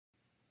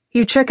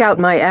You check out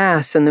my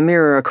ass in the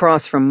mirror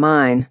across from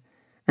mine,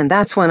 and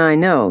that's when I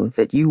know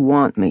that you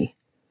want me.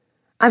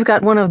 I've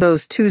got one of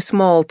those too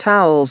small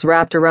towels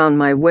wrapped around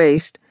my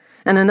waist,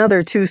 and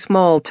another too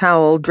small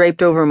towel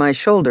draped over my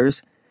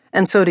shoulders,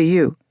 and so do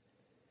you.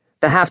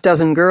 The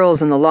half-dozen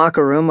girls in the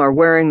locker room are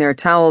wearing their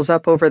towels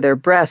up over their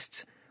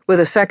breasts, with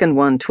a second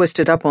one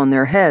twisted up on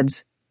their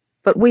heads,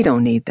 but we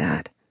don't need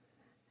that.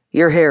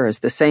 Your hair is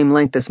the same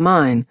length as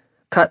mine,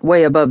 cut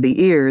way above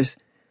the ears,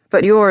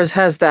 but yours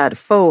has that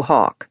faux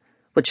hawk,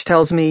 which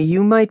tells me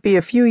you might be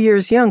a few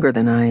years younger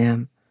than I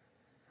am.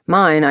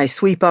 Mine I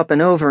sweep up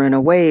and over in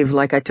a wave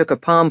like I took a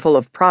palmful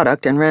of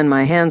product and ran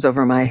my hands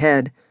over my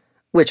head,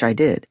 which I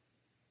did.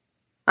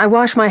 I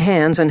wash my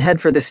hands and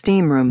head for the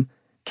steam room,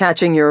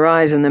 catching your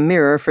eyes in the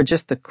mirror for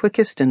just the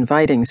quickest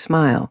inviting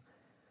smile.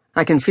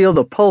 I can feel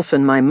the pulse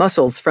in my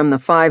muscles from the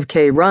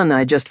 5K run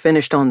I just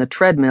finished on the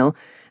treadmill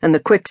and the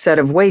quick set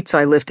of weights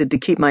I lifted to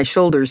keep my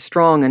shoulders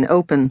strong and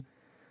open.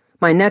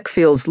 My neck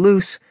feels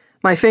loose,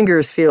 my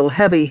fingers feel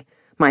heavy,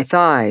 my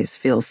thighs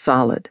feel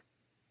solid.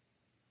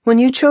 When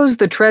you chose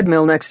the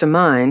treadmill next to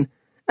mine,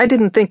 I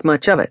didn't think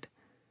much of it.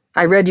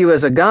 I read you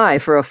as a guy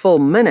for a full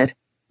minute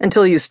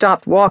until you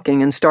stopped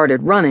walking and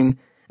started running,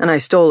 and I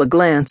stole a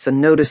glance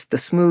and noticed the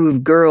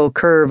smooth girl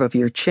curve of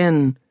your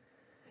chin.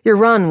 Your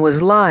run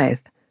was lithe,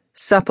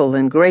 supple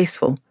and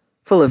graceful,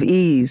 full of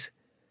ease.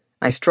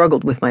 I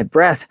struggled with my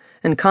breath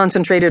and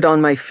concentrated on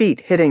my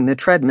feet hitting the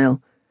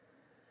treadmill.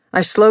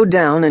 I slowed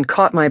down and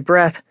caught my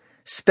breath,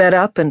 sped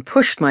up and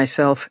pushed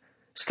myself,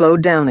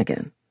 slowed down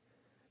again.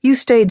 You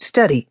stayed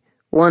steady,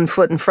 one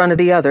foot in front of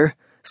the other,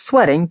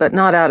 sweating but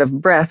not out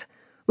of breath,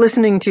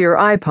 listening to your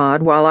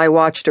iPod while I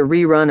watched a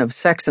rerun of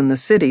Sex and the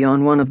City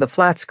on one of the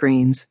flat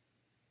screens.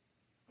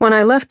 When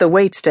I left the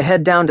weights to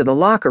head down to the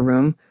locker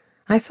room,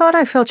 I thought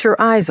I felt your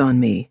eyes on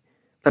me,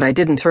 but I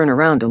didn't turn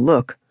around to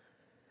look.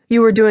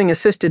 You were doing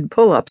assisted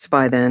pull-ups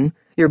by then,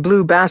 your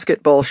blue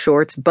basketball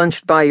shorts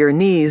bunched by your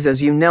knees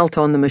as you knelt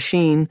on the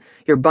machine,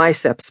 your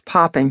biceps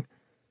popping.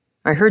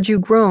 I heard you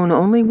groan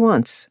only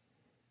once.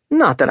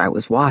 Not that I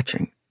was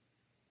watching.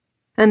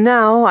 And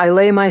now I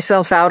lay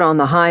myself out on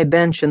the high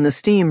bench in the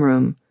steam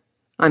room.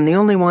 I'm the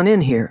only one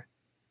in here.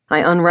 I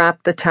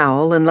unwrapped the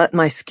towel and let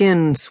my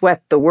skin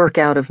sweat the work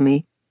out of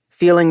me,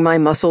 feeling my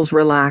muscles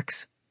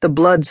relax, the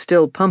blood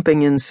still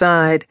pumping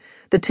inside,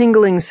 the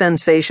tingling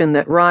sensation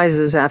that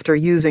rises after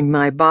using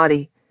my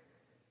body.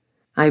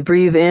 I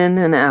breathe in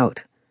and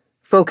out,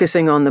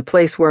 focusing on the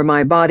place where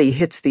my body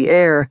hits the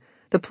air,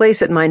 the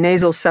place at my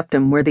nasal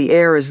septum where the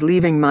air is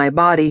leaving my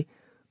body,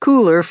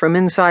 cooler from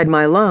inside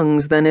my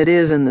lungs than it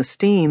is in the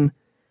steam.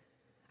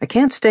 I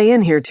can't stay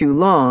in here too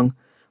long,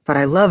 but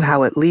I love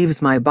how it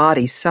leaves my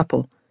body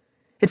supple.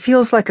 It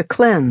feels like a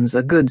cleanse,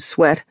 a good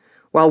sweat,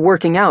 while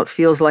working out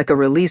feels like a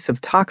release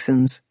of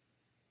toxins.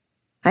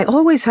 I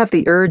always have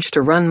the urge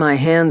to run my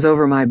hands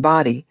over my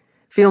body,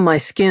 feel my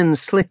skin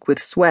slick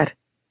with sweat,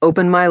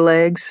 open my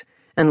legs,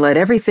 and let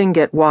everything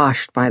get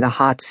washed by the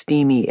hot,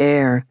 steamy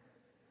air.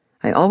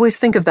 I always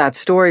think of that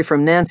story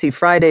from Nancy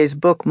Friday's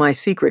book, My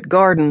Secret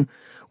Garden,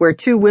 where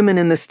two women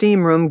in the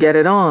steam room get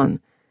it on.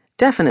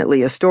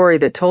 Definitely a story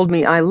that told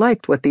me I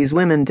liked what these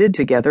women did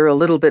together a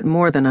little bit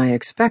more than I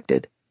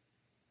expected.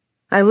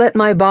 I let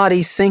my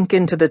body sink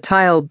into the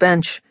tile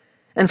bench,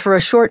 and for a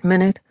short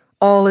minute,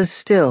 all is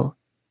still.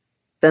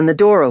 Then the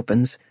door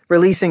opens,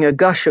 releasing a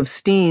gush of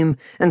steam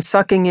and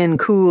sucking in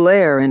cool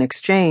air in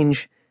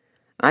exchange.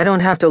 I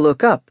don't have to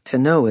look up to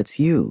know it's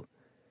you.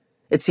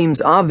 It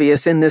seems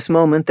obvious in this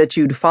moment that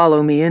you'd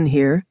follow me in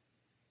here.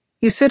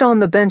 You sit on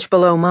the bench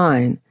below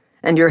mine,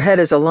 and your head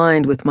is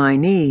aligned with my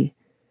knee.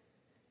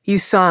 You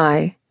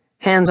sigh,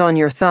 hands on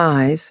your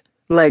thighs,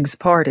 legs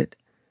parted.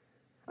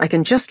 I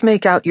can just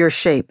make out your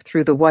shape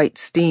through the white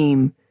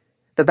steam.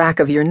 The back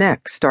of your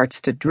neck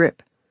starts to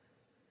drip.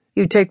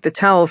 You take the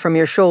towel from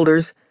your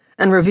shoulders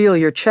and reveal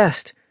your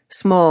chest,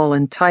 small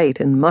and tight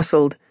and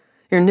muscled,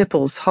 your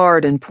nipples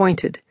hard and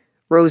pointed,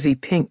 rosy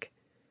pink.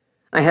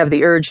 I have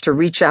the urge to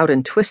reach out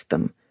and twist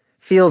them,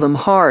 feel them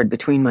hard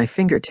between my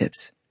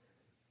fingertips.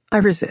 I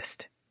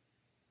resist.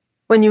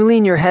 When you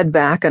lean your head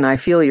back and I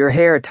feel your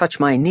hair touch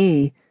my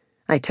knee,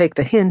 I take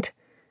the hint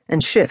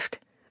and shift,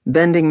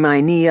 bending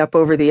my knee up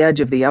over the edge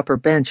of the upper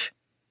bench.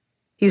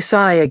 You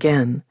sigh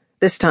again,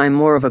 this time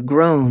more of a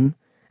groan,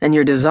 and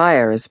your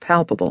desire is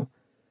palpable.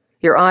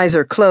 Your eyes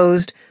are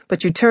closed,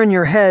 but you turn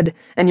your head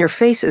and your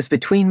face is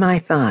between my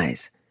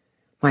thighs.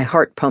 My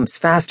heart pumps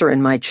faster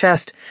in my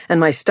chest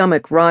and my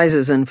stomach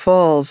rises and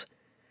falls.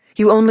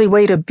 You only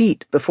wait a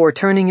beat before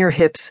turning your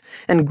hips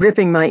and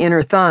gripping my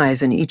inner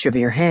thighs in each of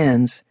your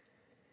hands.